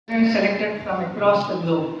restaurants selected from across the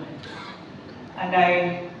globe. And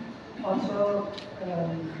I also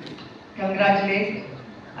congratulate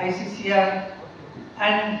ICCR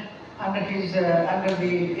and under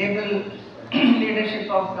the able leadership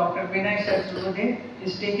of Dr. Vinay Sachdev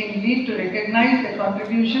is taking lead to recognize the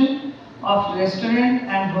contribution of restaurant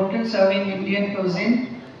and hotel serving Indian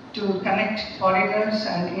cuisine to connect foreigners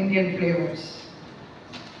and Indian flavors.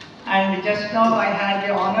 And just now I had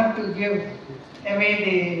the honor to give away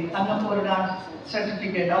the Annapurna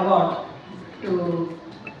Certificate Award to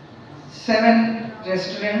 7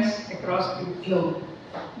 restaurants across the globe.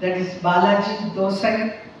 That is Balaji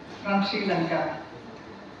Dosai from Sri Lanka.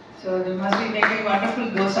 So they must be making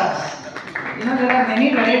wonderful dosas. You know, there are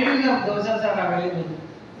many varieties of dosas are available.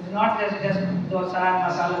 It's not just dosa,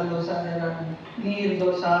 masala dosa, there are neer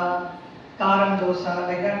dosa, karam dosa,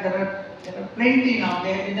 like that. There are plenty now.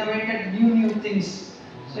 They have innovated new things.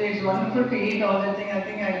 So it's wonderful to eat all the things. I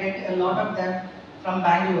think I get a lot of them from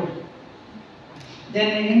Bangalore.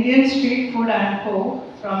 Then Indian Street Food and Co.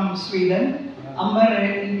 from Sweden, Amber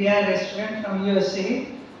India Restaurant from USA,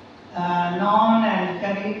 Non and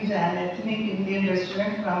Curries and Ethnic Indian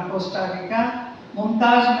Restaurant from Costa Rica,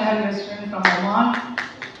 Mumtaz Mahal Restaurant from Oman,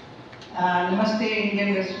 Namaste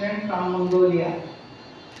Indian Restaurant from Mongolia.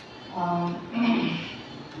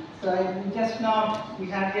 So just now we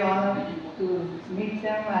had the honor to meet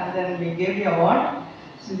them and then we gave the award.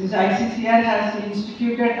 So this ICCR has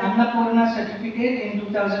instituted Annapurna Certificate in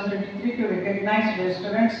 2023 to recognize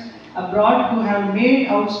restaurants abroad who have made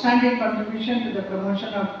outstanding contribution to the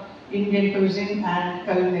promotion of Indian cuisine and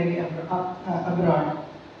culinary abroad.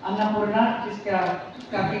 Annapurna जिसका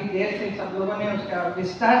काफी देर से सब लोगों ने उसका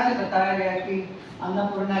विस्तार से बताया गया कि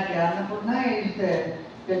अन्नपूर्णा क्या Annapurna is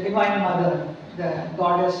the divine mother, the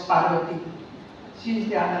goddess Parvati. She is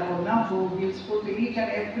the Annapurna who gives food to each and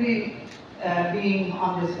every being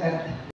on this earth.